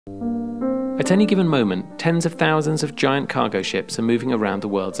At any given moment, tens of thousands of giant cargo ships are moving around the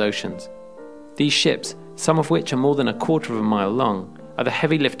world's oceans. These ships, some of which are more than a quarter of a mile long, are the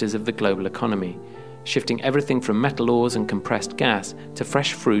heavy lifters of the global economy, shifting everything from metal ores and compressed gas to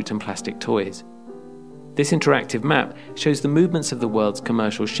fresh fruit and plastic toys. This interactive map shows the movements of the world's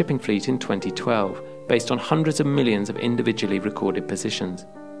commercial shipping fleet in 2012, based on hundreds of millions of individually recorded positions.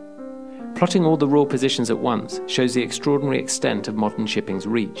 Plotting all the raw positions at once shows the extraordinary extent of modern shipping's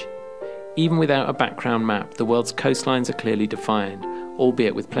reach. Even without a background map, the world's coastlines are clearly defined,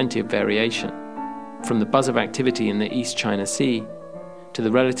 albeit with plenty of variation, from the buzz of activity in the East China Sea to the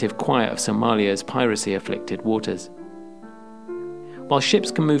relative quiet of Somalia's piracy-afflicted waters. While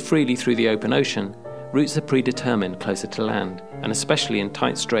ships can move freely through the open ocean, routes are predetermined closer to land, and especially in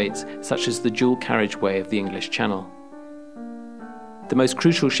tight straits such as the dual carriageway of the English Channel. The most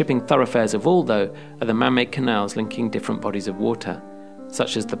crucial shipping thoroughfares of all, though, are the man-made canals linking different bodies of water,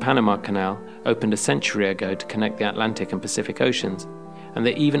 such as the Panama Canal, opened a century ago to connect the Atlantic and Pacific Oceans, and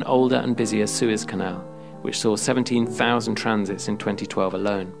the even older and busier Suez Canal, which saw 17,000 transits in 2012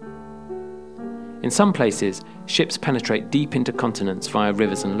 alone. In some places, ships penetrate deep into continents via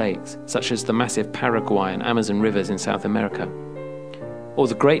rivers and lakes, such as the massive Paraguay and Amazon rivers in South America, or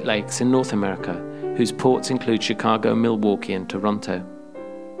the Great Lakes in North America, whose ports include Chicago, Milwaukee, and Toronto.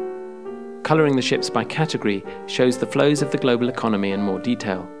 Colouring the ships by category shows the flows of the global economy in more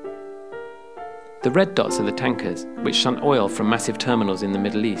detail. The red dots are the tankers, which shunt oil from massive terminals in the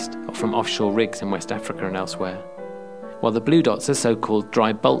Middle East or from offshore rigs in West Africa and elsewhere, while the blue dots are so-called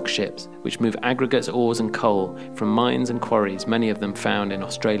dry bulk ships, which move aggregates, ores and coal from mines and quarries, many of them found in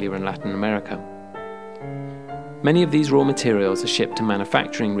Australia and Latin America. Many of these raw materials are shipped to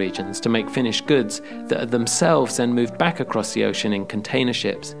manufacturing regions to make finished goods that are themselves then moved back across the ocean in container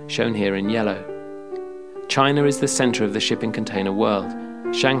ships, shown here in yellow. China is the centre of the shipping container world.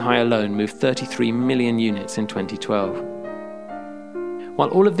 Shanghai alone moved 33 million units in 2012. While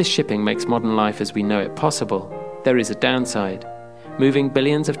all of this shipping makes modern life as we know it possible, there is a downside. Moving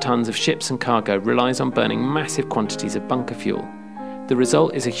billions of tons of ships and cargo relies on burning massive quantities of bunker fuel. The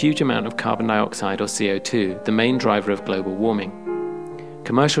result is a huge amount of carbon dioxide or CO2, the main driver of global warming.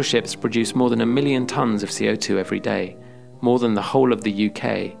 Commercial ships produce more than 1 million tons of CO2 every day, more than the whole of the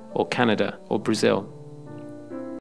UK or Canada or Brazil.